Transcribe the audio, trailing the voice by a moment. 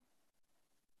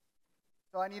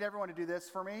So I need everyone to do this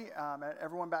for me,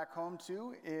 everyone back home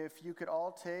too. If you could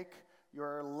all take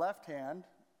your left hand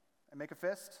and make a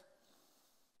fist.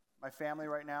 My family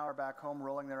right now are back home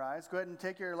rolling their eyes. Go ahead and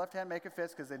take your left hand, make a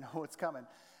fist, because they know what's coming.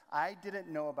 I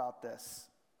didn't know about this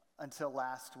until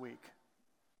last week.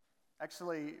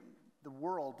 Actually, the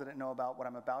world didn't know about what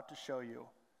I'm about to show you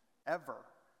ever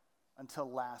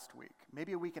until last week,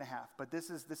 maybe a week and a half. But this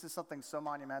is something so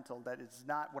monumental that it's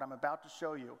not what I'm about to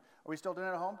show you. Are we still doing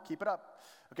it at home? Keep it up.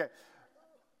 Okay.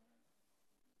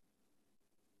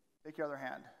 Take your other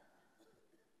hand.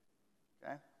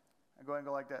 Okay? And go ahead and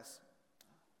go like this.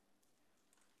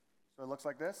 So it looks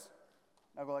like this.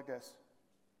 Now go like this.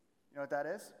 You know what that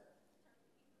is?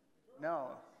 No,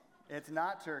 it's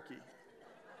not turkey.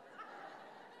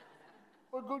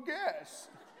 Well, good guess.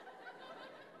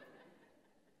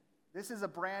 This is a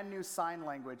brand new sign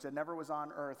language that never was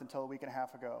on Earth until a week and a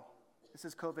half ago. This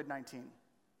is COVID-19.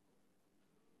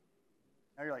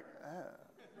 Now you're like,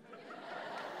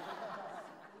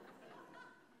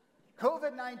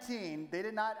 COVID-19, they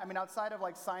did not, outside of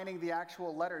like signing the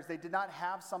actual letters, they did not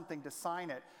have something to sign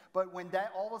it. But when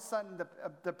that, all of a sudden,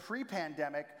 the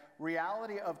pre-pandemic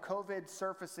reality of COVID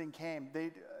surfacing came,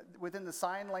 within the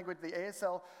sign language, the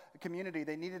ASL community,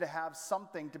 they needed to have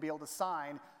something to be able to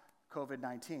sign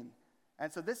COVID-19.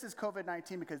 And so this is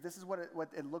COVID-19 because this is what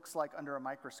it looks like under a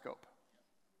microscope.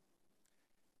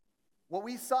 What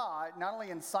we saw, not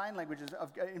only in sign languages, of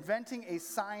inventing a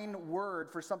sign word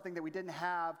for something that we didn't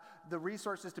have the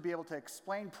resources to be able to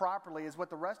explain properly, is what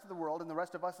the rest of the world and the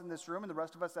rest of us in this room and the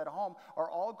rest of us at home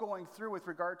are all going through with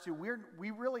regard to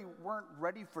we really weren't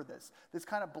ready for this. This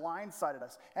kind of blindsided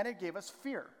us, and it gave us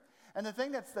fear. And the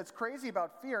thing that's crazy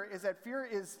about fear is that fear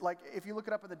is, like, if you look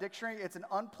it up in the dictionary, it's an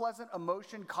unpleasant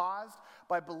emotion caused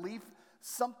by belief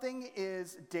something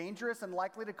is dangerous and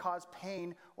likely to cause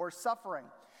pain or suffering.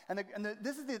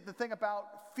 This is the thing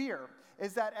about fear,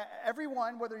 is that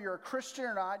everyone, whether you're a Christian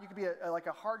or not, you could be like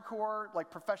a hardcore,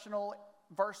 like professional,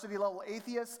 varsity level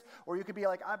atheist, or you could be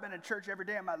like, I've been in church every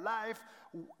day of my life,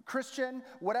 Christian,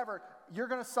 whatever, you're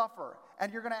going to suffer.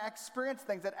 And you're going to experience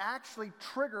things that actually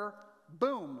trigger,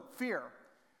 boom, fear.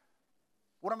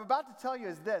 What I'm about to tell you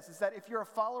is this, is that if you're a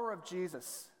follower of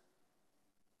Jesus,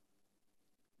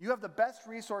 you have the best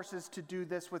resources to do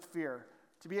this with fear,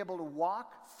 to be able to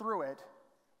walk through it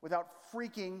without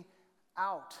freaking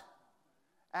out.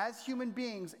 As human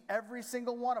beings, every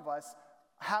single one of us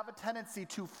have a tendency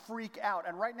to freak out.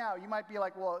 And right now, you might be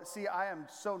like, well, see, I am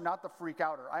so not the freak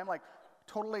outer. I'm like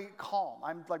totally calm.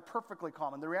 I'm like perfectly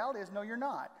calm. And the reality is, no, you're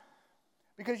not.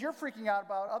 Because you're freaking out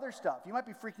about other stuff. You might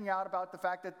be freaking out about the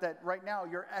fact that right now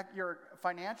your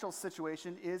financial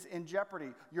situation is in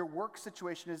jeopardy. Your work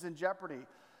situation is in jeopardy.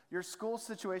 Your school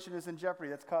situation is in jeopardy.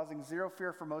 That's causing zero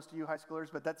fear for most of you high schoolers,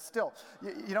 but that's still,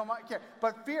 you don't care.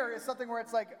 But fear is something where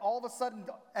it's like all of a sudden,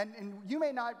 and you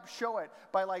may not show it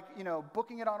by like,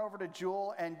 booking it on over to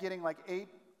Jewel and getting like 8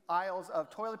 aisles of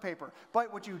toilet paper.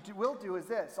 But what you will do is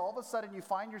this. All of a sudden you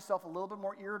find yourself a little bit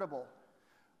more irritable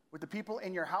with the people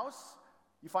in your house.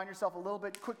 You find yourself a little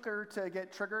bit quicker to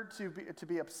get triggered, to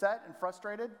be upset and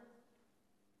frustrated.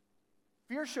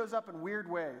 Fear shows up in weird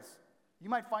ways. You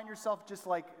might find yourself just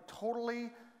like totally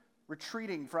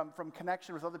retreating from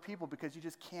connection with other people because you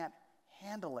just can't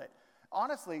handle it.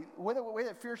 Honestly, the way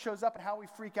that fear shows up and how we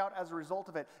freak out as a result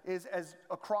of it is as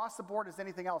across the board as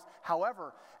anything else.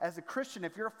 However, as a Christian,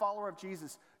 if you're a follower of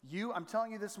Jesus, I'm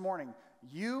telling you this morning,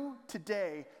 you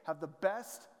today have the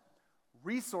best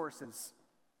resources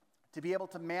to be able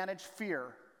to manage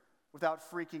fear without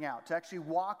freaking out, to actually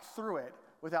walk through it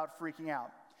without freaking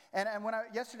out. And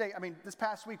this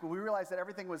past week, when we realized that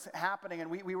everything was happening,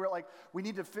 and we were like, we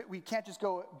can't just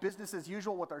go business as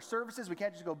usual with our services. We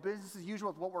can't just go business as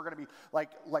usual with what we're going to be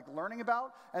like learning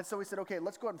about. And so we said, okay,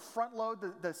 let's go ahead and front load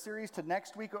the series to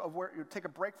next week, of where you take a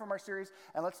break from our series,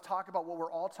 and let's talk about what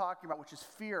we're all talking about, which is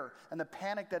fear and the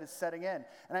panic that is setting in.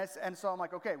 And so I'm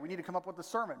like, okay, we need to come up with a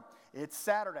sermon. It's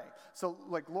Saturday, so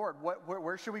like, Lord,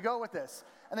 where should we go with this?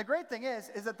 And the great thing is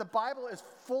that the Bible is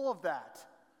full of that.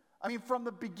 From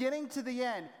the beginning to the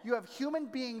end, you have human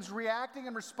beings reacting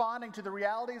and responding to the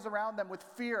realities around them with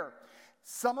fear.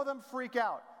 Some of them freak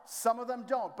out. Some of them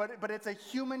don't. But it's a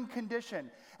human condition.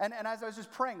 And as I was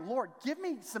just praying, Lord, give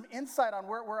me some insight on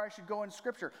where I should go in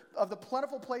Scripture. Of the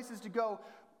plentiful places to go,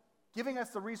 giving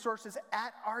us the resources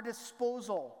at our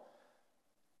disposal.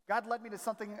 God led me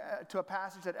to a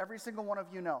passage that every single one of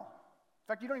you know. In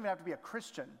fact, you don't even have to be a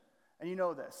Christian, and you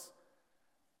know this.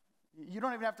 You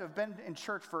don't even have to have been in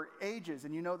church for ages,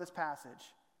 and you know this passage.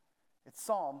 It's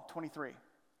Psalm 23.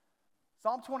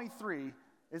 Psalm 23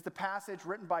 is the passage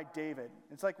written by David.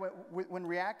 It's like when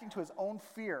reacting to his own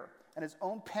fear and his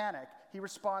own panic, he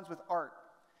responds with art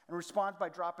and responds by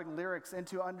dropping lyrics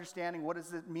into understanding what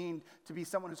does it mean to be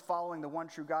someone who's following the one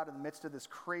true God in the midst of this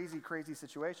crazy, crazy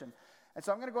situation. And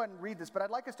so I'm going to go ahead and read this, but I'd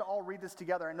like us to all read this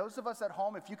together. And those of us at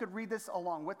home, if you could read this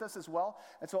along with us as well.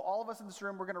 And so all of us in this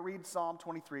room, we're going to read Psalm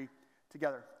 23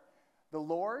 together. The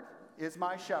Lord is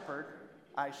my shepherd,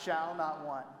 I shall not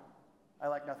want. I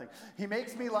like nothing. He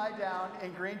makes me lie down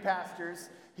in green pastures.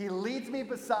 He leads me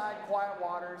beside quiet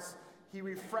waters. He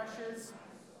refreshes.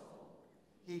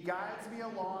 He guides me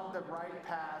along the right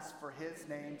paths for his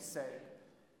name's sake.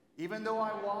 Even though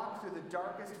I walk through the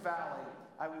darkest valley,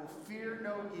 I will fear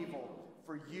no evil,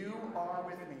 for you are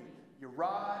with me. Your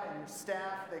rod and your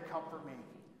staff, they comfort me.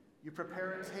 You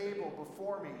prepare a table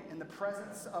before me in the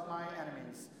presence of my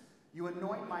enemies. You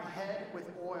anoint my head with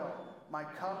oil. My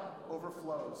cup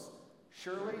overflows.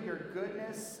 Surely your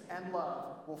goodness and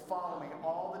love will follow me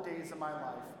all the days of my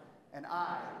life, and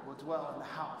I will dwell in the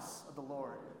house of the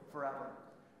Lord forever.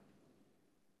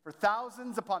 For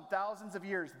thousands upon thousands of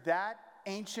years, that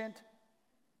ancient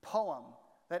poem,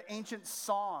 that ancient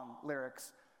song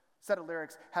set of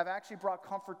lyrics, have actually brought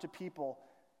comfort to people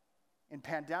in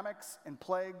pandemics, in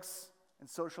plagues, and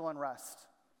social unrest.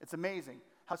 It's amazing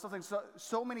how something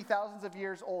so many thousands of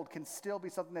years old can still be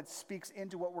something that speaks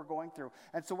into what we're going through.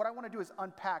 And so what I want to do is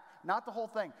unpack, not the whole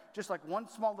thing, just like one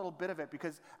small little bit of it,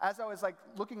 because as I was like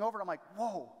looking over it, I'm like,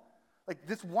 whoa, like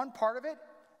this one part of it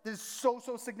is so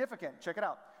significant. Check it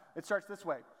out. It starts this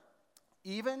way.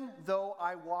 Even though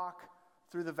I walk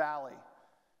through the valley,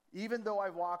 one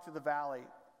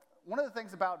of the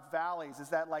things about valleys is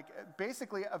that, like,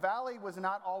 basically a valley was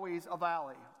not always a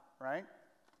valley, right?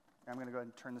 I'm going to go ahead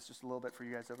and turn this just a little bit for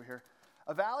you guys over here.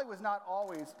 A valley was not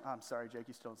always, I'm sorry, Jake,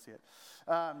 you still don't see it.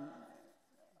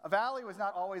 A valley was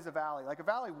not always a valley. Like, a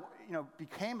valley,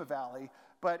 became a valley,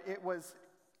 but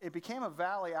it became a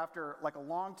valley after, like, a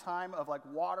long time of, like,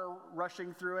 water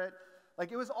rushing through it.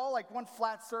 Like, it was all like one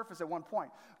flat surface at one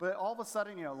point. But all of a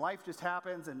sudden, life just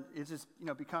happens, and it just,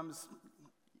 becomes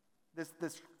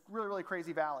this really, really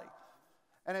crazy valley.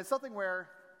 And it's something where,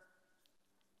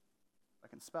 I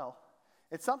can spell,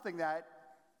 it's something that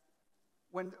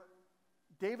when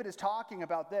David is talking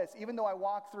about this, even though I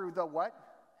walk through the what?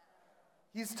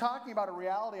 He's talking about a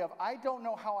reality of, I don't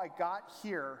know how I got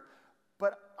here,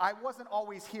 but I wasn't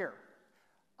always here.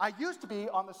 I used to be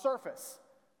on the surface.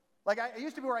 Like, I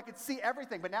used to be where I could see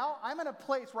everything, but now I'm in a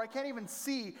place where I can't even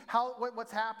see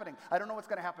what's happening. I don't know what's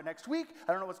going to happen next week.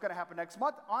 I don't know what's going to happen next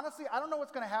month. Honestly, I don't know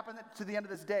what's going to happen to the end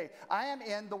of this day. I am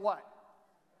in the what?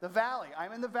 The valley.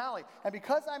 I'm in the valley. And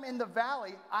because I'm in the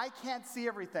valley, I can't see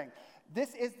everything.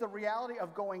 This is the reality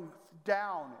of going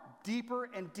down deeper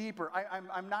and deeper.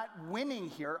 I'm not winning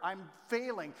here. I'm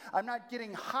failing. I'm not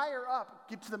getting higher up,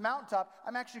 get to the mountaintop.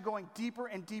 I'm actually going deeper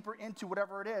and deeper into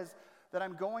whatever it is that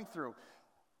I'm going through.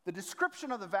 The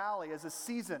description of the valley is a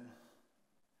season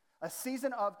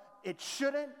of it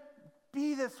shouldn't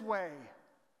be this way.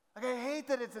 Like, I hate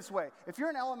that it's this way. If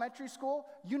you're in elementary school,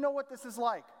 you know what this is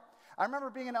like. I remember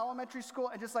being in elementary school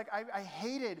and just like I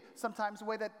hated sometimes the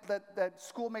way that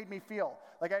school made me feel.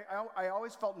 Like I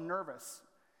always felt nervous.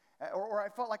 Or I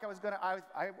felt like I was going to,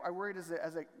 I worried as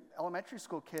an elementary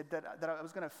school kid that I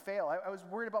was going to fail. I was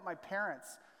worried about my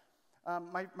parents.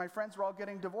 My friends were all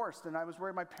getting divorced, and I was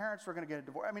worried my parents were going to get a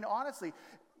divorce. I mean, honestly,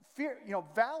 fear,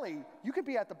 valley, you could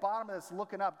be at the bottom of this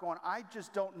looking up going, I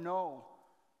just don't know.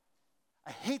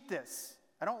 I hate this.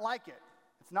 I don't like it.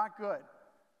 It's not good.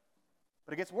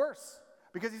 But it gets worse,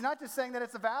 because he's not just saying that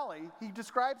it's a valley. He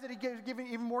describes it, he gives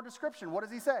even more description. What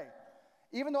does he say?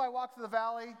 Even though I walk through the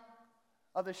valley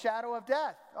of the shadow of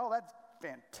death. Oh, that's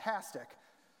fantastic.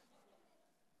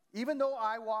 Even though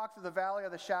I walk through the valley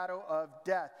of the shadow of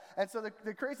death. And so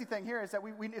the crazy thing here is that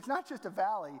it's not just a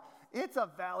valley, it's a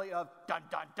valley of dun,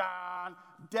 dun, dun,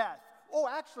 death. Oh,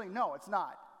 actually, no, it's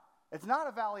not. It's not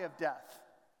a valley of death.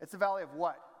 It's a valley of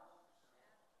what?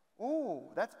 Ooh,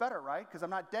 that's better, right? Because I'm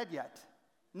not dead yet.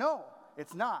 No,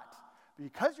 it's not.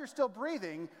 Because you're still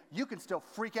breathing, you can still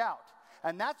freak out.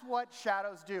 And that's what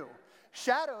shadows do.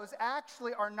 Shadows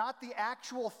actually are not the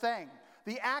actual thing.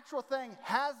 The actual thing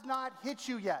has not hit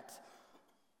you yet.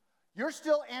 You're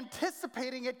still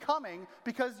anticipating it coming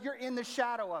because you're in the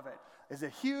shadow of it. Is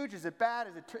it huge? Is it bad?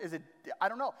 Is it? I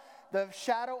don't know. The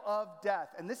shadow of death.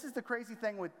 And this is the crazy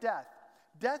thing with death.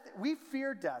 Death, we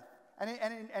fear death.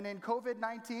 And in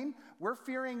COVID-19, we're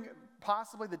fearing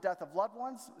possibly the death of loved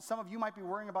ones. Some of you might be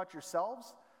worrying about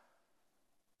yourselves.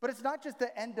 But it's not just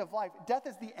the end of life. Death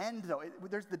is the end, though.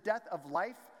 There's the death of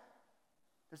life.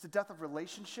 There's the death of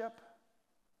relationship.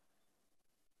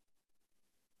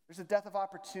 There's a death of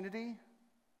opportunity.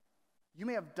 You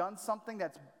may have done something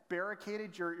that's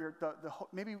barricaded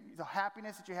maybe the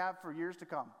happiness that you have for years to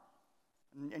come.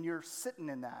 And you're sitting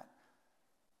in that.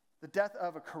 The death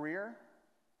of a career,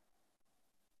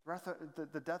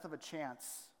 the death of a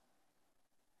chance.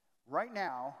 Right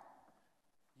now,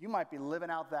 you might be living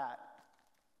out that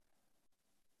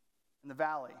in the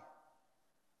valley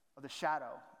of the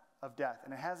shadow of death,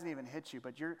 and it hasn't even hit you.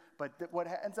 But what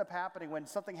ends up happening when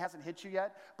something hasn't hit you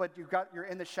yet, but you're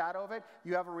in the shadow of it,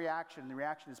 you have a reaction. The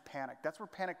reaction is panic. That's where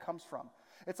panic comes from.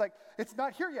 It's like, it's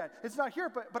not here yet. It's not here,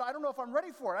 but I don't know if I'm ready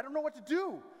for it. I don't know what to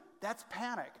do. That's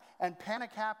panic. And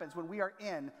panic happens when we are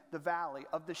in the valley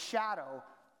of the shadow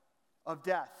of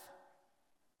death.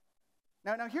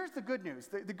 Now here's the good news.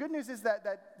 The good news is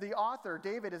that the author,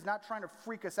 David, is not trying to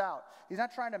freak us out. He's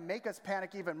not trying to make us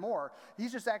panic even more.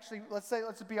 He's just actually, let's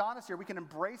be honest here, we can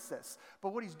embrace this.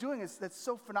 But what he's doing that's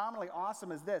so phenomenally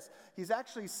awesome is this. He's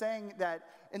actually saying that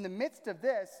in the midst of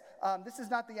this, this is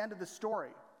not the end of the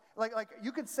story. Like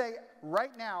you could say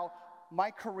right now, my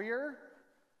career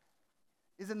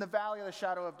is in the valley of the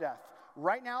shadow of death.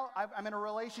 Right now, I'm in a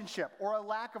relationship or a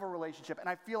lack of a relationship, and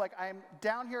I feel like I'm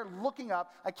down here looking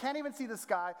up. I can't even see the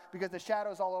sky because the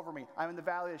shadow is all over me. I'm in the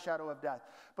valley of the shadow of death.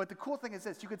 But the cool thing is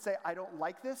this. You could say, I don't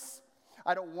like this.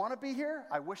 I don't want to be here.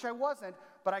 I wish I wasn't.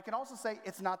 But I can also say,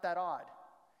 it's not that odd.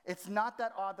 It's not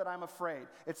that odd that I'm afraid.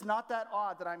 It's not that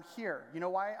odd that I'm here. You know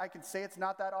why I can say it's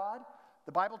not that odd?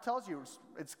 The Bible tells you,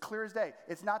 it's clear as day.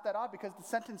 It's not that odd because the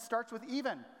sentence starts with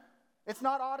even. It's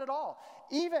not odd at all.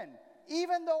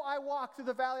 Even though I walk through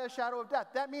the valley of the shadow of death,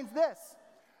 that means this.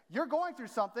 You're going through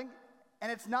something,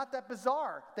 and it's not that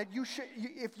bizarre. That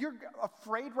if you're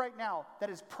afraid right now, that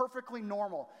is perfectly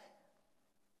normal.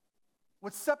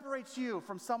 What separates you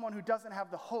from someone who doesn't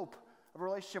have the hope of a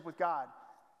relationship with God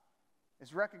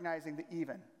is recognizing the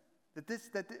even. That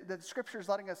the Scripture is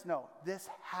letting us know, this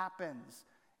happens.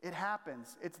 It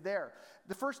happens. It's there.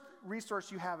 The first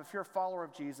resource you have if you're a follower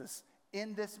of Jesus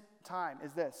in this time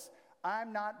is this.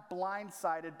 I'm not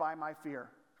blindsided by my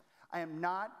fear. I am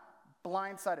not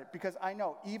blindsided because I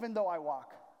know even though I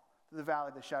walk through the valley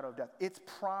of the shadow of death, it's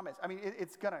promised. I mean,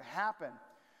 it's going to happen.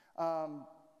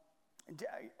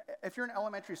 If you're in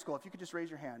elementary school, if you could just raise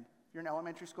your hand. If you're in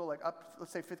elementary school, like up,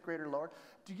 let's say 5th grade or lower.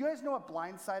 Do you guys know what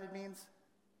blindsided means?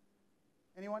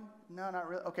 Anyone? No, not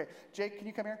really. Okay. Jake, can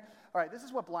you come here? All right, this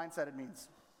is what blindsided means.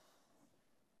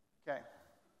 Okay.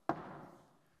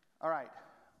 All right.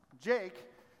 Jake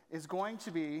is going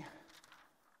to be,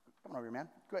 come on over here, man.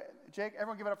 Go ahead. Jake,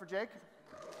 everyone give it up for Jake.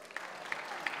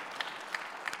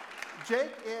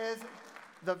 Jake is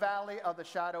the valley of the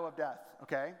shadow of death,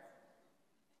 okay?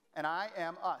 And I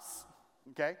am us,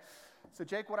 okay? So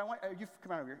Jake, what I want,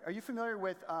 come on over here. Are you familiar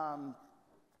with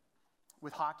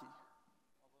hockey?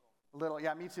 A little,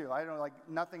 yeah, me too. I don't know,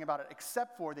 nothing about it,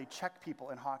 except for they check people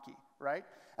in hockey, right?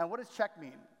 And what does check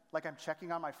mean? Like I'm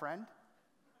checking on my friend?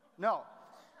 No.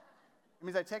 It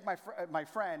means I take my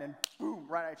friend and boom,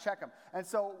 right, I check him. And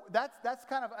so that's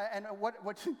kind of, and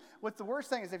what's the worst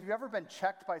thing is if you've ever been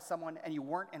checked by someone and you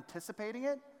weren't anticipating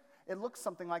it, it looks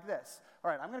something like this.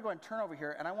 All right, I'm going to go ahead and turn over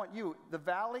here, and I want you, the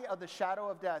valley of the shadow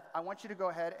of death, I want you to go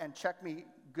ahead and check me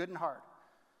good and hard.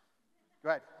 Go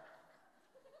ahead.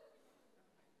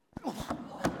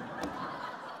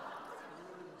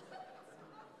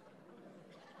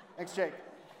 Thanks, Jake.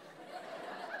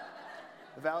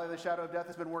 The valley of the shadow of death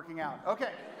has been working out.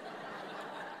 Okay.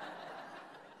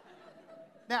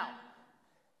 Now,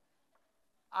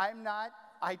 I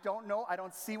don't know, I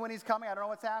don't see when he's coming, I don't know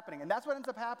what's happening. And that's what ends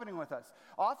up happening with us.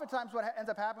 Oftentimes what ends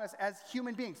up happening with us as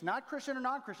human beings, not Christian or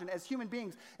non-Christian, as human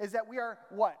beings, is that we are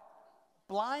what?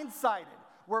 Blindsided.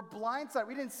 We're blindsided.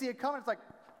 We didn't see it coming. It's like,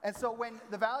 and so when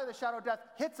the valley of the shadow of death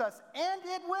hits us, and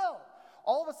it will,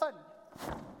 all of a sudden,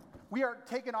 we are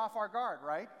taken off our guard,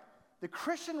 right? The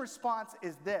Christian response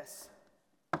is this.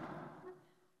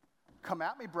 Come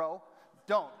at me, bro.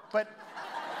 Don't. But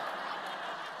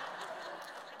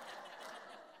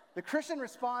the Christian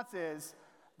response is,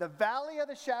 the valley of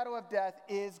the shadow of death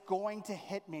is going to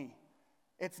hit me.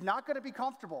 It's not going to be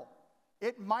comfortable.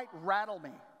 It might rattle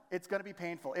me. It's going to be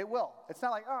painful. It will. It's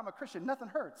not like, oh, I'm a Christian. Nothing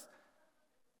hurts.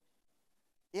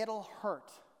 It'll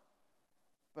hurt,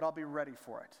 but I'll be ready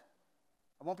for it.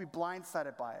 I won't be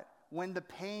blindsided by it. When the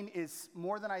pain is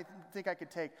more than I think I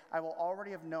could take, I will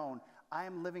already have known I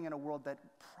am living in a world that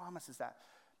promises that.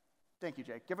 Thank you,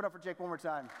 Jake. Give it up for Jake one more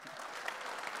time.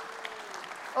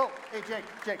 Oh, hey, Jake.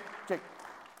 There you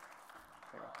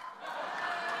go.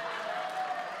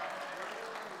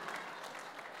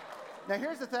 Now,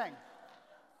 here's the thing.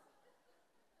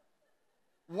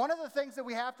 One of the things that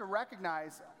we have to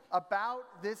recognize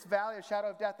about this valley of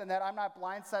shadow of death, and that I'm not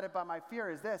blindsided by my fear,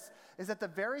 is this, is that the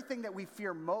very thing that we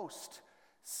fear most,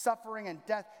 suffering and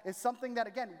death, is something that,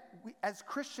 again, as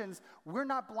Christians, we're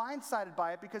not blindsided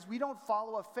by it because we don't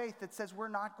follow a faith that says we're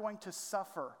not going to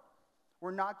suffer.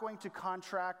 We're not going to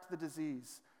contract the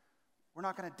disease. We're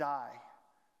not going to die.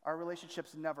 Our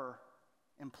relationships never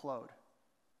implode.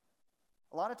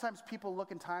 A lot of times people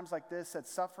look in times like this at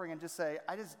suffering and just say,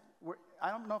 I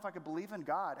don't know if I could believe in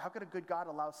God. How could a good God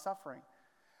allow suffering?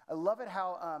 I love it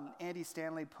how Andy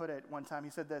Stanley put it one time. He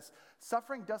said this,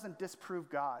 suffering doesn't disprove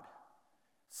God.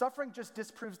 Suffering just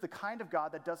disproves the kind of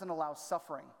God that doesn't allow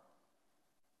suffering.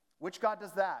 Which God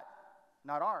does that?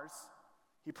 Not ours.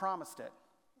 He promised it.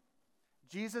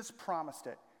 Jesus promised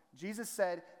it. Jesus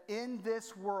said, in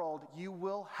this world you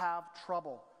will have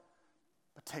trouble,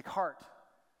 but take heart,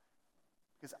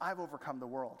 because I've overcome the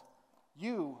world.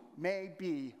 You may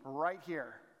be right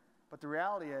here, but the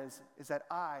reality is that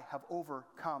I have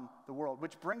overcome the world,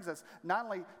 which brings us not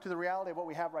only to the reality of what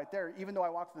we have right there, even though I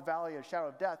walk through the valley of the shadow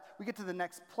of death, we get to the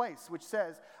next place, which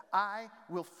says, I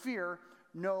will fear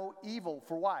no evil.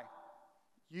 For why?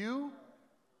 You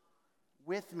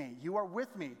with me. You are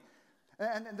with me.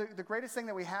 And the greatest thing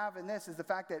that we have in this is the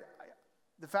fact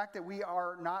that we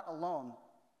are not alone,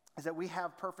 is that we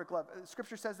have perfect love.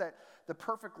 Scripture says that the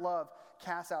perfect love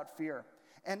casts out fear.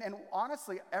 And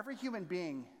honestly, every human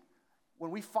being,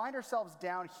 when we find ourselves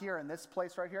down here in this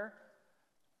place right here,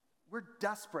 we're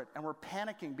desperate and we're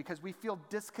panicking because we feel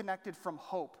disconnected from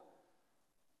hope.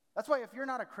 That's why if you're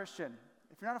not a Christian,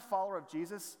 if you're not a follower of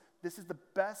Jesus, this is the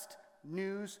best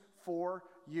news for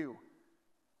you.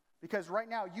 Because right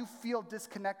now you feel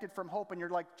disconnected from hope and you're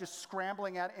like just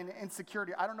scrambling at in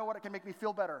insecurity. I don't know what it can make me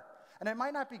feel better. And it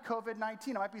might not be COVID-19.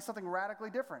 It might be something radically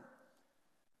different.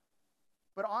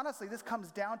 But honestly, this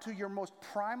comes down to your most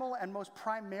primal and most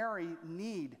primary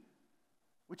need,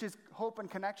 which is hope and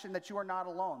connection, that you are not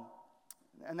alone.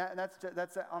 And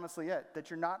that's honestly it, that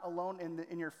you're not alone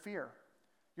in your fear.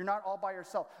 You're not all by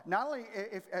yourself. Not only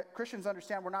if Christians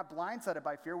understand we're not blindsided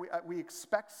by fear, we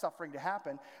expect suffering to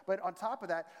happen, but on top of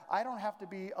that, I don't have to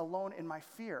be alone in my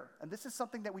fear. And this is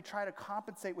something that we try to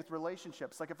compensate with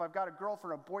relationships. Like if I've got a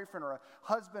girlfriend or a boyfriend or a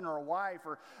husband or a wife,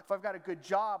 or if I've got a good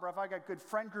job or if I've got a good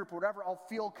friend group or whatever, I'll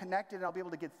feel connected and I'll be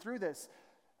able to get through this.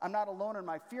 I'm not alone in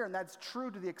my fear, and that's true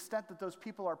to the extent that those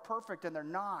people are perfect, and they're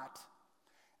not.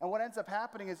 And what ends up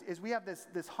happening is we have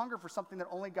this hunger for something that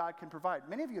only God can provide.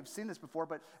 Many of you have seen this before,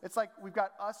 but it's like we've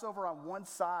got us over on one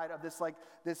side of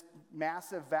this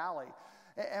massive valley,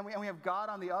 and we have God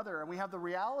on the other, and we have the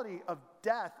reality of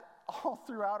death all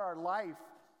throughout our life.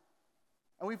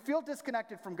 And we feel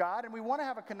disconnected from God, and we want to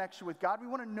have a connection with God. We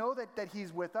want to know that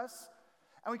He's with us.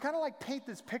 And we kind of like paint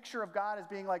this picture of God as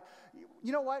being like,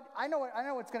 you know what? I know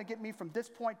what's going to get me from this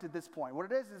point to this point. What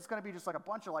it is it's going to be just like a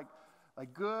bunch of like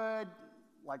good,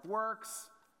 like works,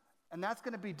 and that's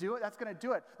going to do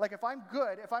it. Like if I'm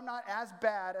good, if I'm not as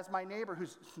bad as my neighbor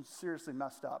who's seriously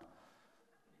messed up,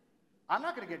 I'm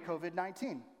not going to get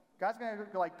COVID-19. God's going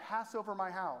to like pass over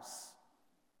my house.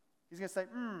 He's going to say,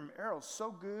 Errol's so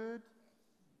good.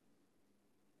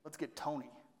 Let's get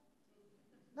Tony.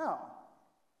 No.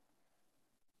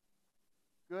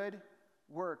 Good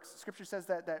works. Scripture says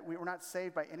that we're not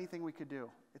saved by anything we could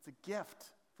do. It's a gift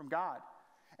from God.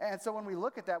 And so when we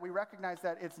look at that, we recognize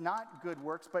that it's not good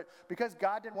works, but because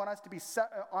God didn't want us to be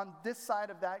set on this side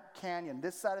of that canyon,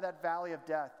 this side of that valley of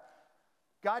death,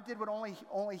 God did what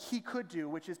only He could do,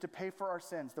 which is to pay for our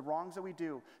sins, the wrongs that we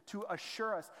do, to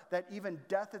assure us that even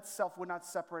death itself would not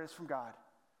separate us from God.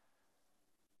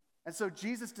 And so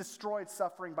Jesus destroyed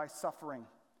suffering by suffering.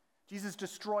 Jesus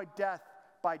destroyed death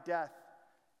by death.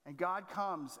 And God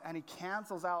comes and He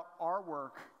cancels out our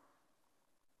work,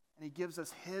 and He gives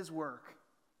us His work.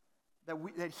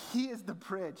 That He is the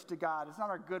bridge to God. It's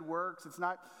not our good works. It's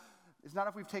not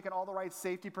if we've taken all the right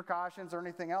safety precautions or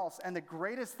anything else. And the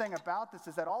greatest thing about this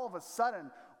is that all of a sudden,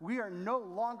 we are no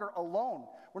longer alone.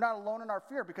 We're not alone in our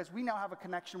fear because we now have a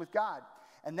connection with God.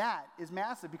 And that is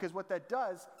massive, because what that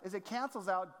does is it cancels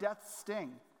out death's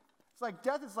sting. It's like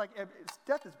death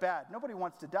is bad. Nobody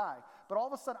wants to die. But all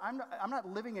of a sudden, I'm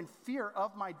not living in fear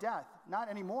of my death. Not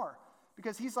anymore.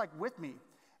 Because He's like with me.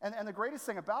 And the greatest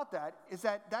thing about that is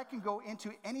that can go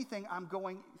into anything I'm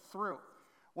going through.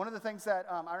 One of the things that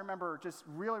I remember just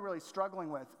really, really struggling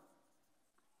with,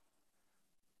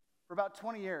 for about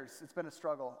 20 years, it's been a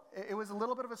struggle. It was a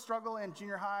little bit of a struggle in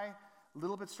junior high, a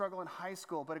little bit of struggle in high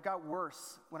school, but it got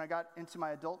worse when I got into my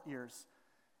adult years.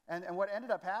 And what ended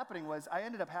up happening was I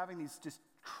ended up having these just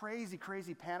crazy,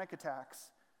 crazy panic attacks.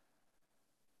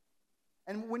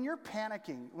 And when you're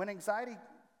panicking, when anxiety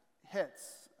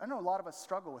hits, I know a lot of us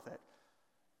struggle with it,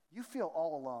 you feel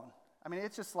all alone. I mean,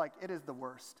 it's just like, it is the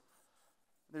worst.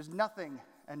 There's nothing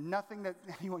that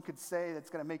anyone could say that's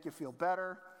going to make you feel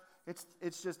better.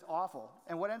 It's just awful.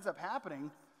 And what ends up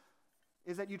happening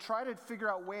is that you try to figure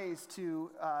out ways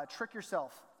to trick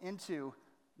yourself into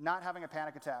not having a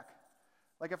panic attack.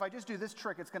 Like, if I just do this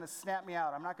trick, it's going to snap me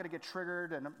out. I'm not going to get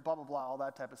triggered and blah, blah, blah, all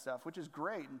that type of stuff, which is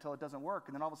great until it doesn't work.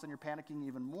 And then all of a sudden you're panicking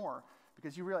even more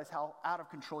because you realize how out of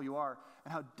control you are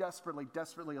and how desperately,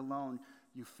 desperately alone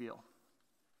you feel.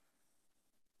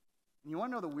 And you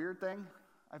want to know the weird thing?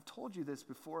 I've told you this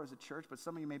before as a church, but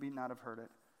some of you maybe not have heard it.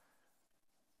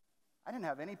 I didn't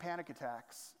have any panic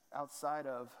attacks outside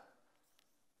of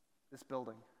this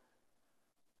building.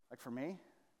 Like, for me,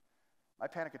 my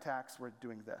panic attacks were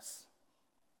doing this.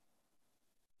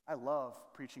 I love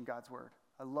preaching God's word.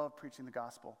 I love preaching the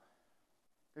gospel.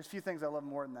 There's few things I love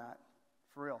more than that,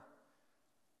 for real.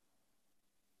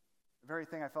 The very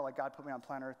thing I felt like God put me on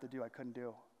planet Earth to do, I couldn't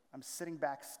do. I'm sitting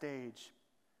backstage.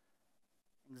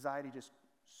 Anxiety just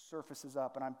surfaces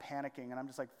up, and I'm panicking, and I'm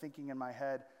just like thinking in my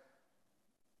head,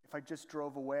 if I just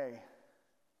drove away,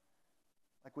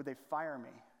 like, would they fire me?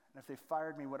 And if they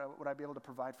fired me, would I be able to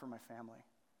provide for my family?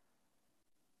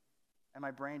 And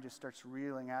my brain just starts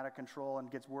reeling out of control and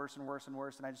gets worse and worse and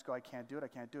worse, and I just go, I can't do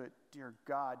it. Dear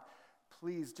God,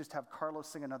 please just have Carlos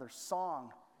sing another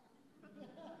song.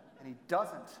 And he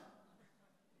doesn't.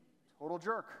 Total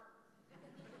jerk.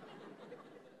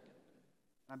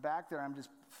 I'm back there, I'm just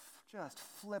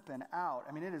flipping out.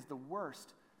 I mean, it is the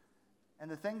worst. And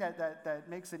the thing that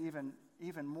makes it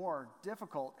even more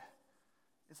difficult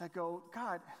is I go,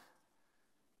 God,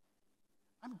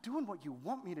 I'm doing what you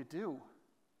want me to do.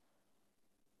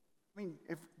 I mean,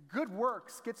 if good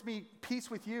works gets me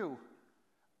peace with you,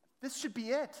 this should be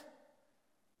it.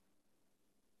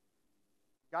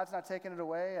 God's not taking it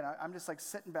away, and I'm just like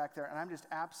sitting back there, and I'm just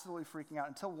absolutely freaking out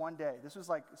until one day. This was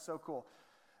like so cool.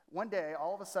 One day,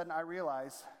 all of a sudden, I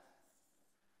realize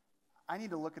I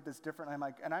need to look at this differently.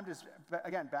 I'm just,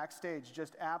 again, backstage,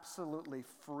 just absolutely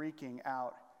freaking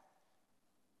out.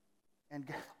 And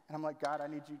I'm like, God, I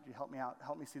need you to help me out.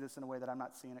 Help me see this in a way that I'm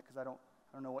not seeing it, because I don't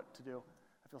know what to do.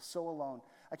 I feel so alone.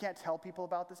 I can't tell people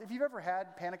about this. If you've ever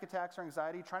had panic attacks or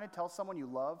anxiety, trying to tell someone you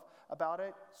love about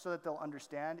it so that they'll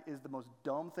understand is the most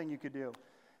dumb thing you could do.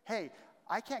 Hey,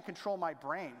 I can't control my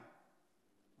brain.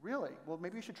 Really? Well,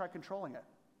 maybe you should try controlling it.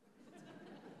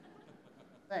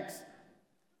 Thanks.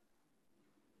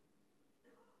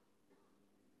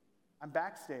 I'm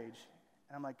backstage,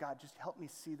 and I'm like, God, just help me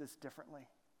see this differently.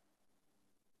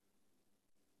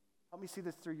 Help me see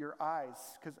this through your eyes,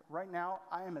 because right now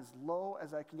I am as low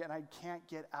as I can get, and I can't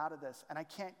get out of this, and I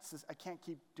can't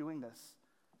keep doing this.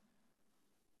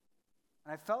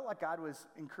 And I felt like God was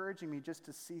encouraging me just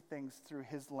to see things through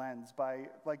his lens by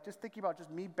like just thinking about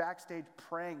just me backstage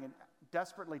praying and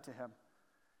desperately to him.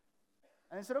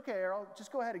 And I said, okay, Errol,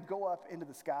 just go ahead and go up into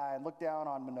the sky and look down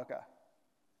on Minooka.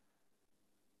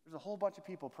 There's a whole bunch of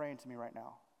people praying to me right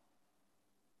now.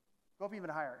 Go up even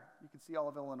higher. You can see all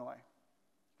of Illinois.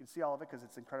 You can see all of it because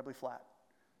it's incredibly flat.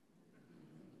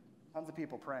 Tons of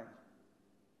people praying.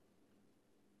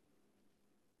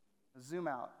 Zoom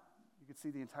out. You can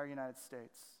see the entire United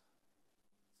States.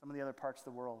 Some of the other parts of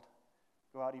the world.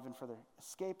 Go out even further.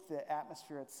 Escape the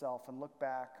atmosphere itself and look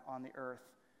back on the earth.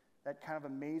 That kind of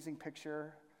amazing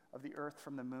picture of the earth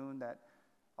from the moon that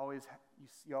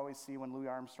you always see when Louis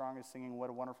Armstrong is singing What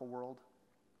a Wonderful World.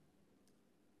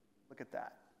 Look at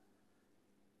that.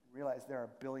 Realize there are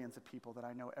billions of people that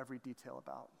I know every detail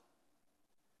about.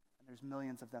 And there's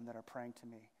millions of them that are praying to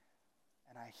me.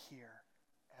 And I hear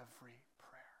every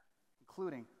prayer,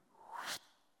 including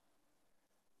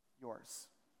yours,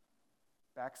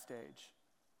 backstage,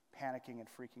 panicking and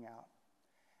freaking out.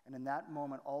 And in that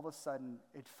moment, all of a sudden,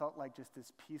 it felt like just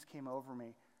this peace came over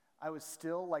me. I was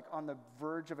still like on the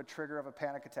verge of a trigger of a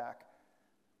panic attack.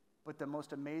 But the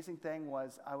most amazing thing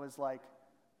was I was like,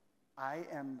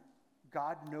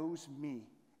 God knows me,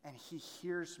 and he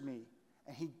hears me,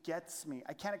 and he gets me.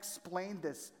 I can't explain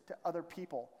this to other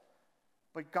people,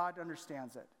 but God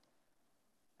understands it,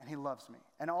 and he loves me.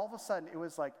 And all of a sudden, it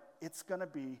was like, it's going to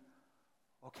be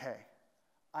okay.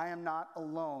 I am not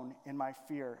alone in my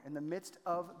fear. In the midst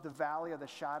of the valley of the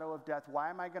shadow of death, why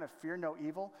am I going to fear no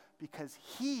evil? Because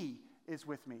he is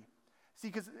with me. See,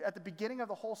 because at the beginning of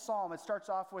the whole psalm, it starts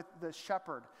off with the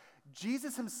shepherd.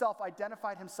 Jesus himself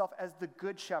identified himself as the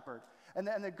good shepherd. And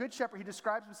the good shepherd, he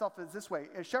describes himself as this way.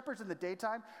 As shepherds in the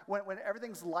daytime, when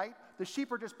everything's light, the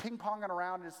sheep are just ping-ponging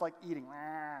around and it's like eating.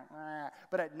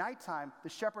 But at nighttime, the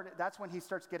shepherd, that's when he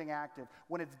starts getting active.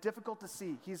 When it's difficult to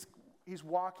see, he's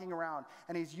walking around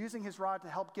and he's using his rod to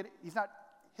help get it.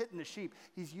 hitting the sheep.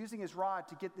 He's using his rod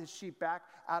to get his sheep back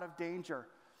out of danger.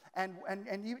 And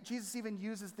Jesus even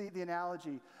uses the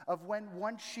analogy of when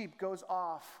one sheep goes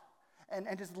off and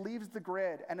just leaves the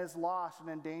grid and is lost and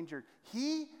endangered.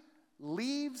 He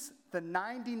leaves the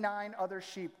 99 other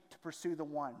sheep to pursue the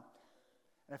one.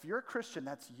 And if you're a Christian,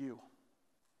 that's you.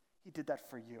 He did that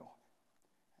for you.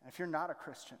 And if you're not a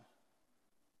Christian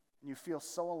and you feel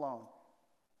so alone,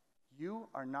 you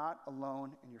are not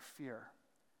alone in your fear.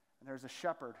 And there's a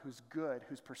shepherd who's good,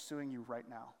 who's pursuing you right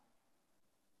now.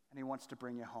 And he wants to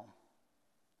bring you home.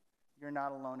 You're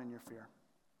not alone in your fear.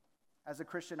 As a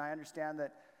Christian, I understand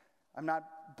that I'm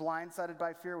not blindsided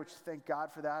by fear, which thank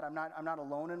God for that. I'm not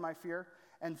alone in my fear.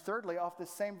 And thirdly, off this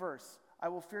same verse, I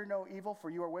will fear no evil, for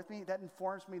you are with me. That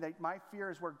informs me that my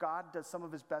fear is where God does some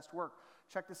of his best work.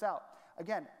 Check this out.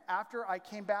 Again, after I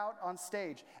came out on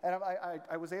stage, and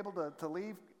I was able to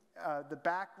leave the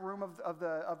back room of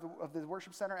the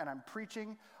worship center, and I'm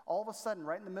preaching, all of a sudden,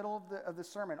 right in the middle of the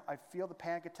sermon, I feel the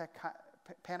panic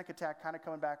attack kind of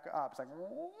coming back up. It's like,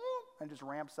 and it just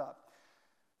ramps up.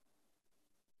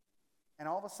 And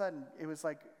all of a sudden, it was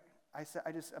like,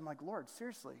 I'm like, Lord,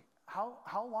 seriously,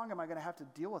 how long am I going to have to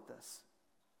deal with this?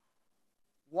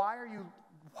 Why are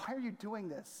you doing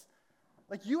this?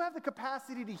 Like, you have the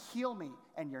capacity to heal me,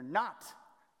 and you're not.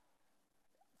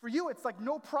 For you, it's like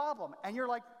no problem, and you're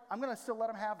like, I'm going to still let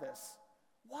him have this.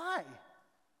 Why?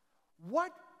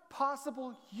 What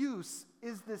possible use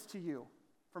is this to you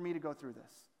for me to go through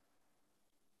this?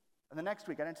 And the next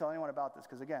week, I didn't tell anyone about this,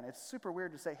 because again, it's super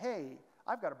weird to say, hey,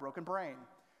 I've got a broken brain.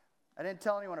 I didn't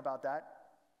tell anyone about that.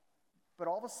 But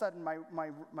all of a sudden,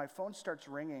 my phone starts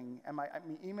ringing, and my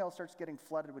email starts getting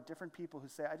flooded with different people who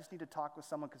say, I just need to talk with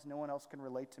someone because no one else can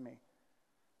relate to me.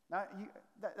 Now,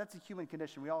 that's a human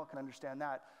condition. We all can understand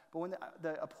that. But when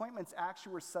the appointments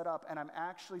actually were set up, and I'm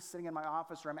actually sitting in my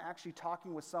office, or I'm actually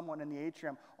talking with someone in the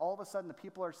atrium, all of a sudden the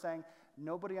people are saying,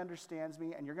 nobody understands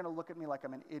me, and you're going to look at me like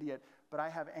I'm an idiot, but I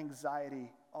have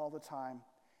anxiety all the time.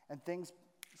 And things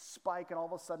spike, and all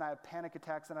of a sudden I have panic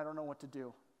attacks, and I don't know what to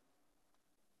do.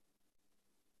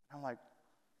 I'm like,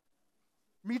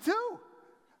 me too.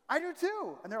 I do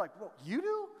too. And they're like, well, you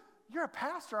do? You're a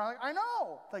pastor. I'm like, I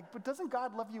know. Like, but doesn't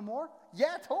God love you more?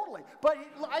 Yeah, totally. But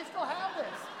I still have this.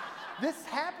 This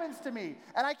happens to me.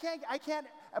 And I can't,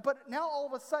 but now all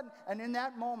of a sudden, and in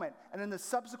that moment, and in the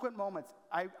subsequent moments,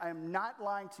 I'm not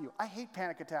lying to you. I hate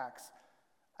panic attacks.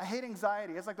 I hate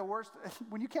anxiety. It's like the worst.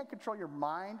 When you can't control your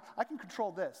mind, I can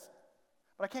control this.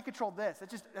 But I can't control this.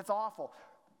 It's awful.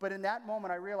 But in that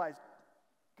moment, I realized,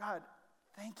 God,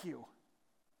 thank you.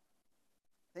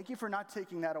 Thank you for not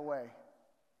taking that away.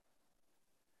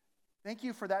 Thank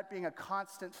you for that being a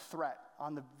constant threat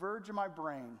on the verge of my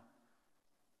brain,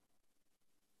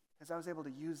 because I was able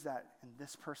to use that in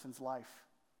this person's life.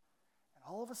 And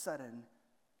all of a sudden,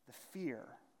 the fear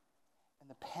and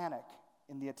the panic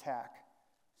in the attack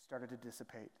started to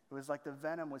dissipate. It was like the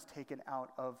venom was taken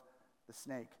out of the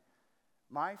snake.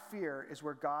 My fear is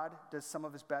where God does some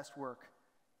of his best work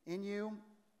in you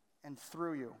and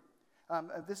through you.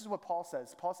 This is what Paul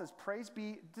says. Paul says, praise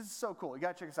be, this is so cool. You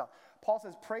got to check this out. Paul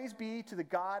says, praise be to the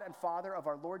God and Father of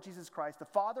our Lord Jesus Christ, the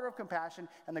Father of compassion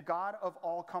and the God of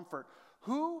all comfort,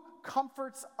 who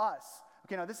comforts us.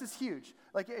 Okay, now this is huge.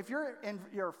 Like if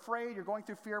you're afraid, you're going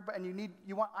through fear, and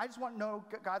I just want to know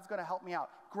God's going to help me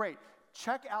out. Great.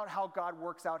 Check out how God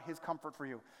works out his comfort for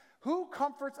you. Who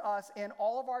comforts us in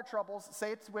all of our troubles,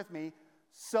 say it with me,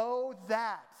 so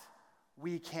that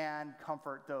we can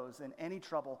comfort those in any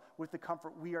trouble with the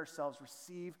comfort we ourselves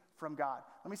receive from God.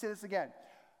 Let me say this again.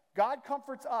 God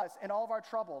comforts us in all of our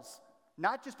troubles,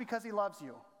 not just because he loves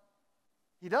you.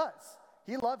 He does.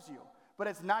 He loves you. But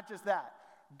it's not just that.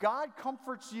 God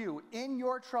comforts you in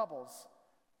your troubles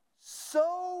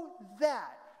so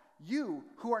that you,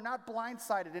 who are not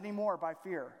blindsided anymore by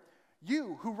fear,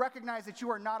 you who recognize that you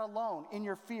are not alone in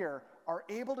your fear, are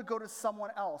able to go to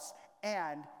someone else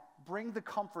and bring the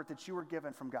comfort that you were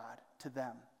given from God to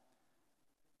them.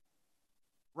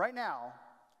 Right now,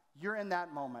 you're in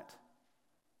that moment.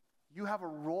 You have a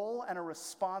role and a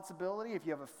responsibility. If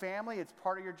you have a family, it's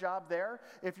part of your job there.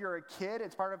 If you're a kid,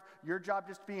 it's part of your job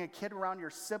just being a kid around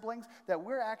your siblings, that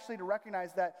we're actually to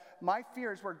recognize that my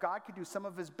fear is where God could do some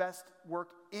of his best work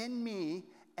in me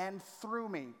and through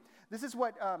me. This is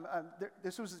what,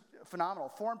 this was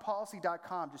phenomenal.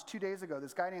 Foreignpolicy.com, just 2 days ago,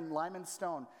 this guy named Lyman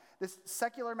Stone, this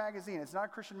secular magazine, it's not a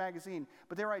Christian magazine,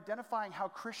 but they were identifying how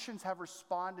Christians have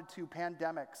responded to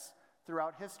pandemics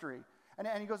throughout history. And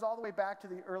he goes all the way back to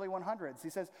the early 100s. He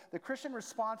says, the Christian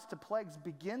response to plagues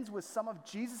begins with some of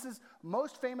Jesus'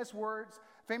 most famous words,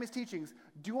 famous teachings.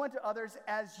 Do unto others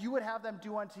as you would have them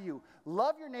do unto you.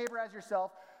 Love your neighbor as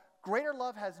yourself. greater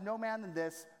love has no man than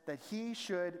this, that he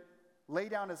should lay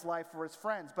down his life for his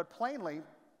friends. But plainly,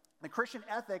 the Christian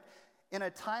ethic in a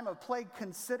time of plague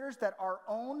considers that our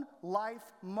own life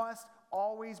must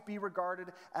always be regarded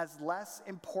as less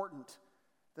important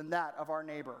than that of our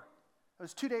neighbor. It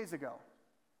was 2 days ago.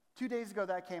 2 days ago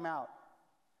that came out.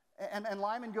 And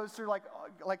Lyman goes through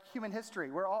like human history,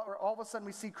 where all of a sudden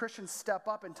we see Christians step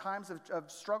up in times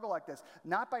of struggle like this,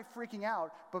 not by freaking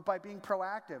out, but by being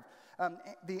proactive.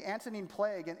 The Antonine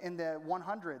Plague in the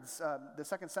 100s, the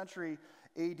 2nd century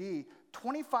AD,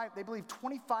 they believe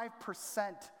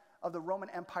 25% of the Roman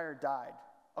Empire died.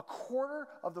 A quarter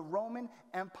of the Roman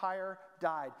Empire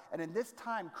died. And in this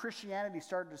time, Christianity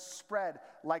started to spread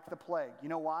like the plague. You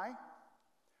know why?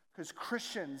 Because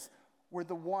Christians were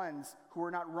the ones who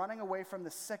were not running away from the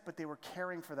sick, but they were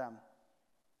caring for them.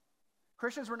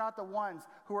 Christians were not the ones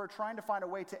who were trying to find a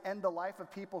way to end the life of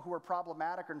people who were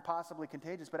problematic and possibly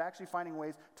contagious, but actually finding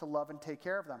ways to love and take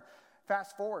care of them.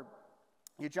 Fast forward,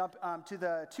 you jump to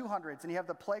the 200s, and you have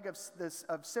the plague of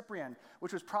Cyprian,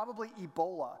 which was probably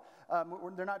Ebola.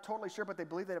 They're not totally sure, but they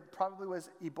believe that it probably was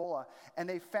Ebola. And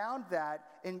they found that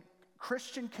in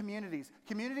Christian communities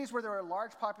where there were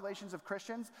large populations of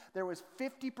Christians, there was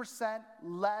 50%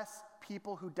 less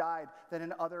people who died than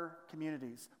in other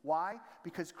communities. Why?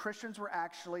 Because Christians were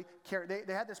actually caring.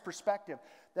 They had this perspective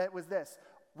that was this: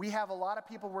 we have a lot of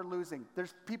people we're losing.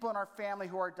 There's people in our family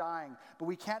who are dying, but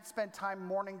we can't spend time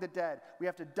mourning the dead. We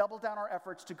have to double down our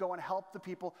efforts to go and help the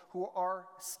people who are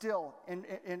still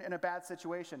in a bad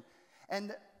situation.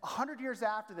 And 100 years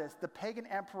after this, the pagan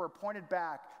emperor pointed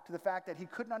back to the fact that he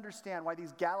couldn't understand why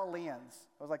these Galileans,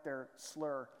 that was like their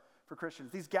slur for Christians,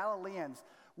 these Galileans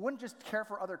wouldn't just care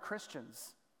for other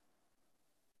Christians.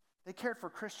 They cared for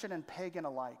Christian and pagan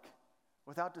alike,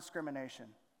 without discrimination,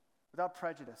 without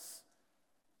prejudice,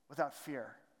 without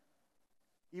fear,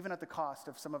 even at the cost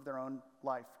of some of their own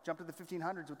life. Jump to the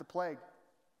 1500s with the plague.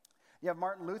 You have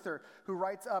Martin Luther, who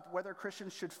writes up whether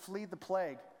Christians should flee the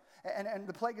plague. And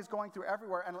the plague is going through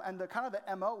everywhere, and the kind of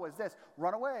the MO was this: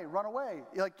 run away,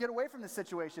 like get away from this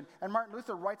situation. And Martin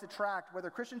Luther writes a tract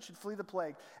whether Christians should flee the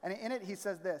plague, and in it he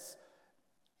says this.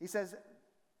 He says,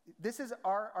 "This is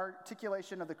our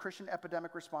articulation of the Christian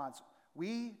epidemic response.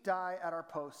 We die at our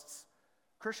posts.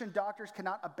 Christian doctors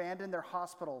cannot abandon their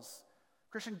hospitals.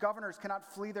 Christian governors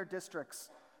cannot flee their districts.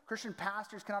 Christian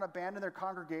pastors cannot abandon their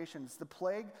congregations. The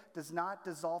plague does not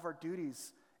dissolve our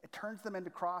duties. It turns them into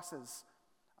crosses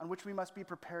on which we must be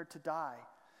prepared to die."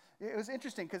 It was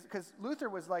interesting because Luther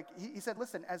was like, he said,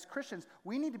 listen, as Christians,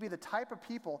 we need to be the type of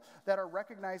people that are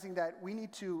recognizing that we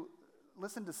need to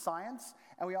listen to science,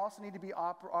 and we also need to be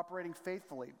operating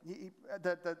faithfully.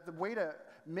 The way to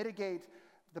mitigate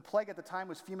the plague at the time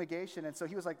was fumigation, and so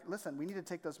he was like, listen, we need to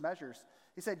take those measures.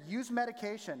 He said, use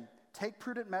medication, take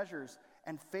prudent measures,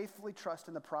 and faithfully trust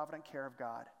in the provident care of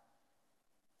God.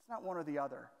 It's not one or the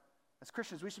other. As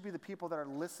Christians, we should be the people that are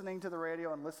listening to the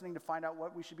radio and listening to find out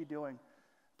what we should be doing.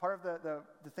 Part of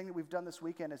the thing that we've done this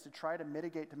weekend is to try to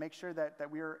mitigate, to make sure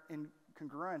that we are in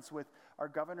congruence with our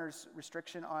governor's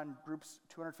restriction on groups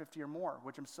 250 or more,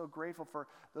 which I'm so grateful for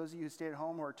those of you who stayed at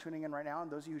home who are tuning in right now,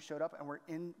 and those of you who showed up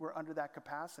and we're under that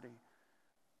capacity.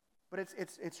 But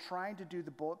it's trying to do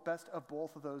the best of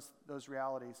both of those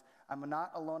realities. I'm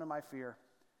not alone in my fear.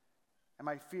 And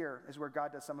my fear is where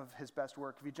God does some of his best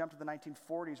work. If you jump to the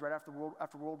 1940s, right after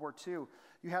World War II,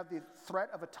 you have the threat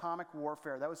of atomic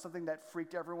warfare. That was something that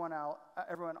freaked everyone out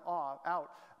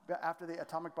after the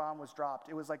atomic bomb was dropped.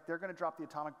 It was like, they're going to drop the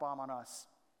atomic bomb on us.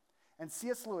 And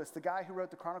C.S. Lewis, the guy who wrote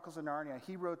the Chronicles of Narnia,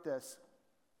 he wrote this.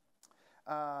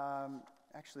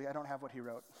 Actually, I don't have what he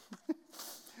wrote.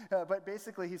 But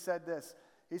basically, he said this.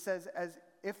 He says, as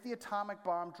if the atomic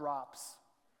bomb drops,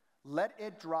 let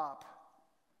it drop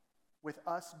with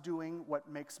us doing what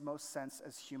makes most sense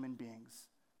as human beings.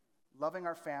 Loving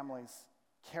our families,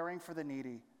 caring for the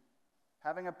needy,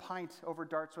 having a pint over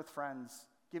darts with friends,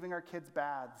 giving our kids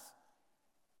baths.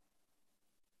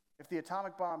 If the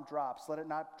atomic bomb drops, let it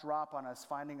not drop on us,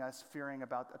 finding us fearing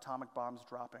about atomic bombs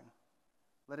dropping.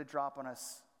 Let it drop on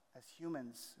us as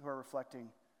humans who are reflecting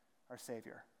our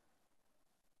Savior.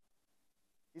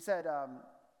 He said,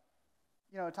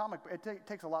 it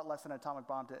takes a lot less than an atomic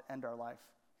bomb to end our life.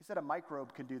 He said a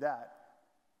microbe can do that,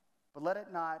 but let it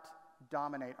not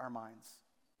dominate our minds.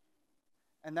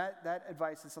 And that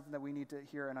advice is something that we need to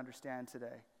hear and understand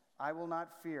today. I will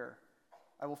not fear.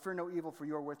 I will fear no evil, for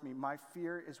you are with me. My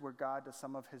fear is where God does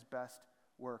some of his best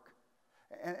work.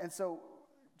 And so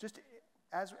just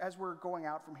as we're going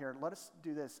out from here, let us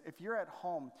do this. If you're at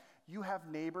home, you have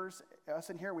neighbors.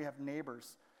 Us in here, we have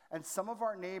neighbors. And some of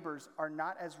our neighbors are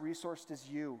not as resourced as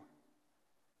you.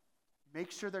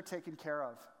 Make sure they're taken care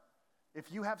of.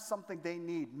 If you have something they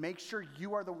need, make sure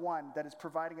you are the one that is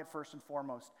providing it first and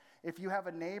foremost. If you have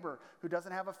a neighbor who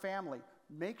doesn't have a family,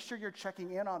 make sure you're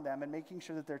checking in on them and making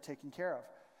sure that they're taken care of.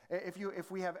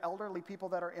 If we have elderly people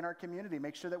that are in our community,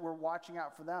 make sure that we're watching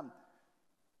out for them.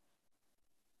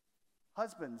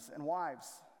 Husbands and wives,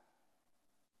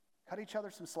 cut each other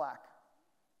some slack.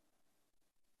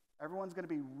 Everyone's going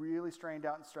to be really strained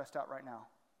out and stressed out right now.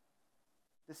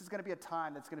 This is going to be a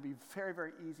time that's going to be very,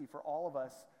 very easy for all of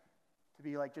us to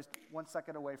be like just 1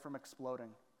 second away from exploding.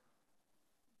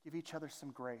 Give each other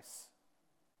some grace.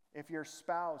 If your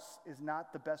spouse is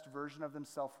not the best version of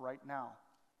themselves right now,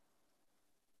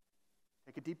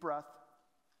 take a deep breath.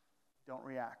 Don't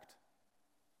react.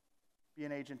 Be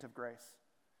an agent of grace.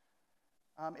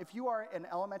 If you are an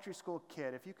elementary school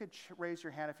kid, if you could raise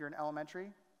your hand if you're in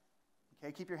elementary.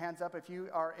 Okay, keep your hands up. If you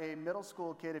are a middle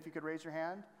school kid, if you could raise your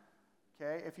hand.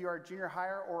 Okay, if you are a junior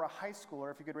higher or a high schooler,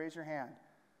 if you could raise your hand.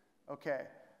 Okay,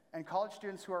 and college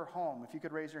students who are home, if you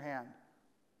could raise your hand.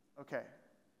 Okay,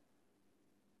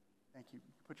 thank you.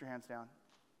 Put your hands down.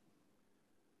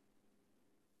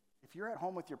 If you're at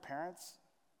home with your parents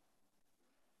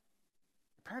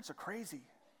are crazy.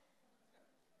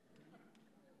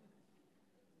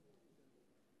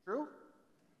 True?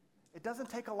 It doesn't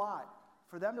take a lot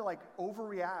for them to like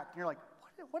overreact. And you're like,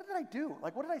 what did I do?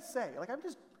 Like, what did I say? Like,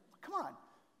 come on.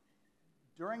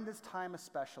 During this time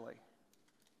especially,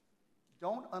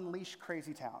 don't unleash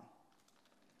crazy town.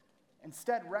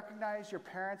 Instead, recognize your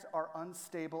parents are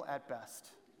unstable at best.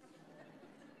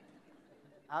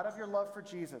 Out of your love for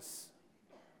Jesus,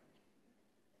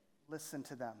 listen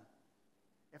to them.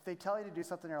 If they tell you to do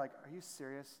something, you're like, are you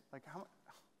serious? Like,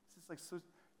 this is like, so,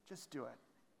 just do it.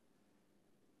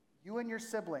 You and your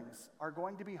siblings are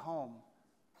going to be home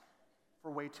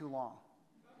for way too long.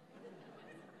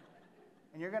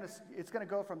 And it's going to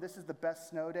go from this is the best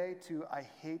snow day to I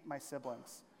hate my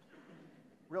siblings.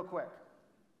 Real quick.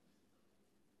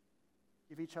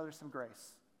 Give each other some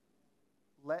grace.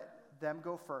 Let them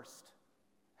go first.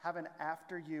 Have an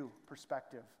after you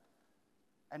perspective.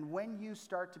 And when you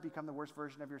start to become the worst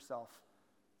version of yourself,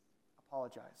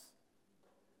 apologize.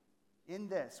 In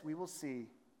this, we will see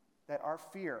that our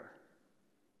fear,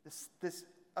 this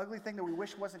ugly thing that we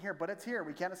wish wasn't here, but it's here,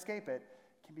 we can't escape it,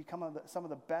 can become some of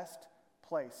the best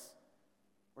place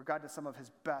where God does some of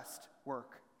his best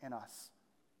work in us.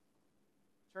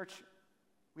 Church,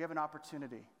 we have an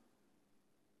opportunity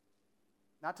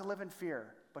not to live in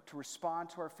fear, but to respond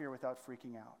to our fear without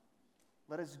freaking out.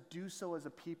 Let us do so as a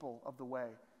people of the way.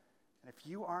 And if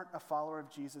you aren't a follower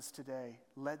of Jesus today,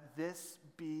 let this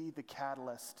be the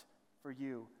catalyst for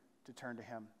you to turn to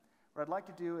him. What I'd like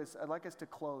to do is I'd like us to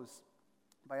close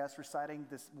by us reciting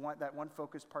that one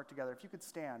focused part together. If you could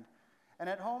stand. And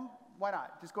at home, why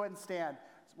not? Just go ahead and stand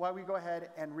while we go ahead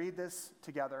and read this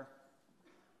together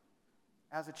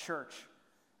as a church,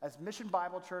 as Mission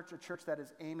Bible Church, a church that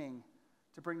is aiming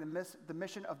to bring the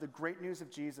mission of the great news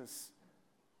of Jesus,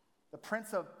 the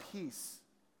Prince of Peace,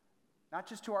 not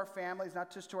just to our families,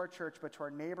 not just to our church, but to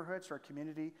our neighborhoods, to our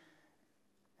community,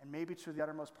 and maybe to the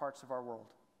uttermost parts of our world.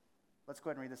 Let's go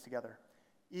ahead and read this together.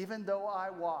 Even though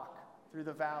I walk through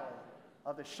the valley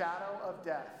of the shadow of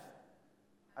death,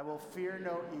 I will fear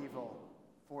no evil,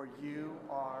 for you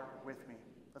are with me.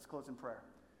 Let's close in prayer.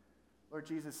 Lord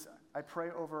Jesus, I pray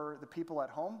over the people at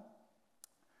home,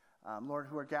 Lord,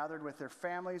 who are gathered with their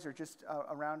families or just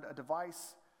around a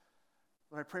device.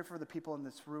 Lord, I pray for the people in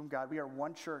this room, God. We are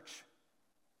one church.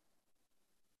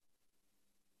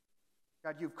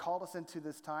 God, you've called us into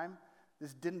this time.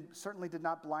 This certainly did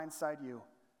not blindside you.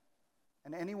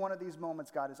 And any one of these moments,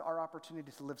 God, is our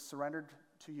opportunity to live surrendered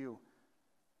to you.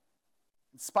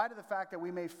 In spite of the fact that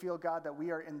we may feel, God, that we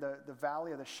are in the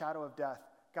valley of the shadow of death,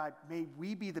 God, may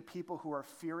we be the people who are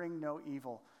fearing no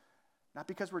evil. Not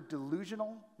because we're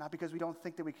delusional, not because we don't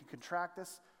think that we can contract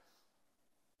this,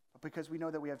 but because we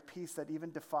know that we have peace that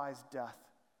even defies death.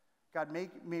 God,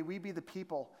 may we be the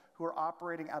people who are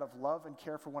operating out of love and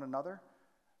care for one another.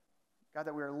 God,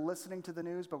 that we are listening to the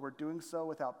news, but we're doing so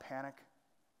without panic.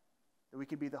 That we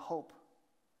can be the hope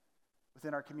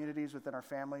within our communities, within our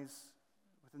families,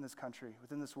 within this country,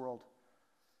 within this world.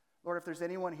 Lord, if there's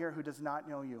anyone here who does not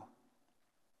know you,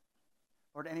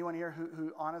 Lord, anyone here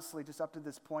who honestly, just up to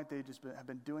this point, they just have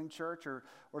been doing church or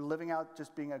living out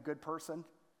just being a good person,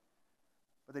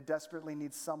 but they desperately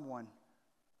need someone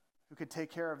who could take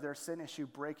care of their sin issue,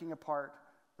 breaking apart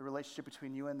the relationship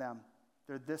between you and them.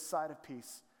 They're this side of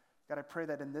peace. God, I pray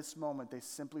that in this moment they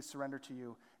simply surrender to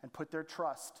you and put their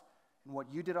trust in what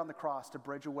you did on the cross to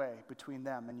bridge a way between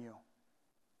them and you.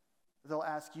 They'll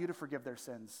ask you to forgive their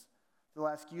sins. They'll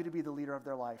ask you to be the leader of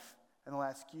their life. And they'll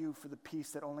ask you for the peace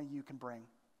that only you can bring.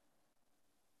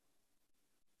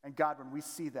 And God, when we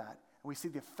see that, and we see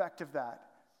the effect of that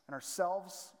in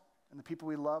ourselves and the people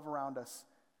we love around us,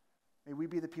 may we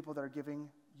be the people that are giving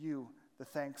you the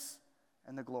thanks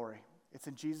and the glory. It's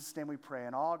in Jesus' name we pray.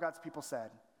 And all God's people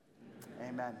said,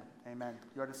 amen. Amen.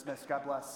 You are dismissed. God bless.